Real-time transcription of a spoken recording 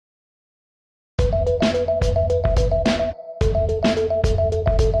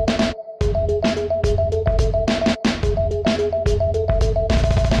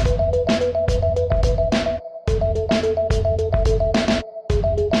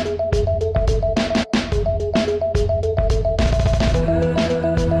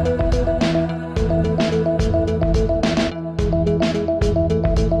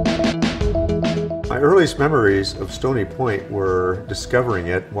earliest memories of Stoney Point were discovering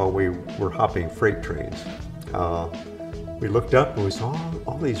it while we were hopping freight trains. We looked up and we saw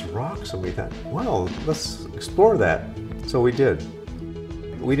all these rocks and we thought, well, let's explore that. So we did.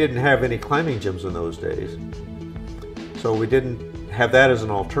 We didn't have any climbing gyms in those days. So we didn't have that as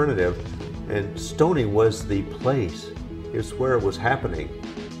an alternative. And Stoney was the place. It's where it was happening.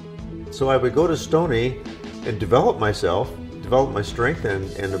 So I would go to Stoney and develop myself, develop my strength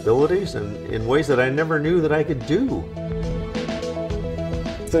and abilities in ways that I never knew that I could do.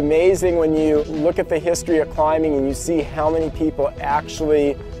 It's amazing when you look at the history of climbing and you see how many people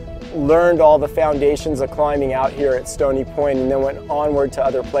actually learned all the foundations of climbing out here at Stoney Point and then went onward to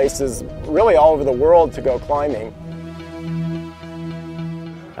other places, really all over the world, to go climbing.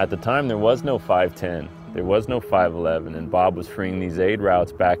 At the time, there was no 510, there was no 511, and Bob was freeing these aid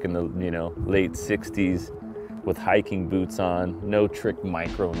routes back in the late 60s with hiking boots on, no trick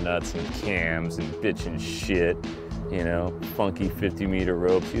micro nuts and cams and bitchin' shit, funky 50-meter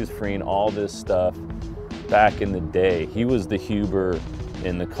ropes. He was freeing all this stuff back in the day. He was the Huber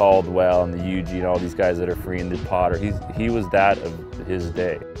and the Caldwell and the Eugene, all these guys that are freeing the Potter. He was that of his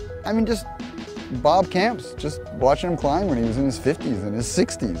day. I mean, just Bob Kamps, just watching him climb when he was in his 50s and his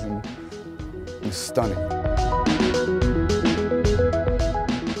 60s, and it was stunning.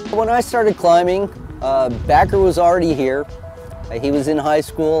 When I started climbing, Bachar was already here. He was in high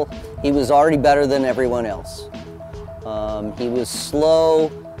school. He was already better than everyone else. He was slow,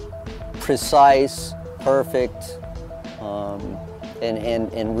 precise, perfect,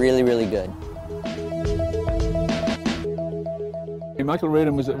 and really, really good. Michael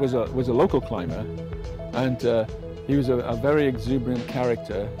Reardon was a local climber, and he was a very exuberant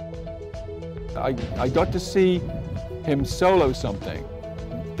character. I got to see him solo something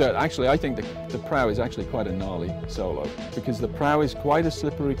that actually I think the prow is actually quite a gnarly solo, because the prow is quite a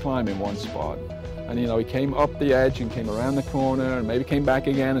slippery climb in one spot. And he came up the edge and came around the corner and maybe came back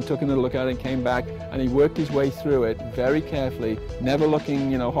again and took another look at it and came back, and he worked his way through it very carefully, never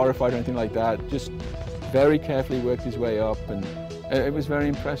looking horrified or anything like that, just very carefully worked his way up, and it was very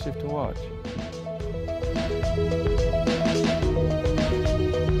impressive to watch.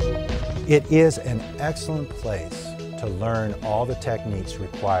 It is an excellent place to learn all the techniques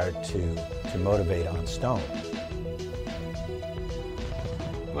required to motivate on stone.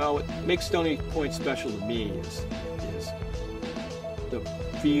 Well, what makes Stoney Point special to me is the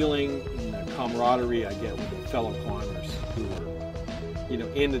feeling and the camaraderie I get with the fellow climbers who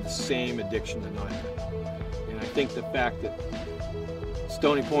are, into the same addiction that I am. And I think the fact that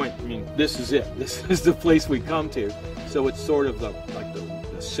Stoney Point, this is it. This is the place we come to. So it's sort of the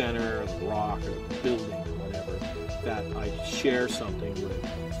center of the rock or the building or whatever, that I share something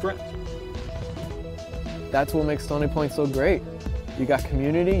with friends. That's what makes Stoney Point so great. You got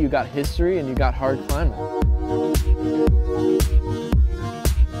community, you got history, and you got hard climbing.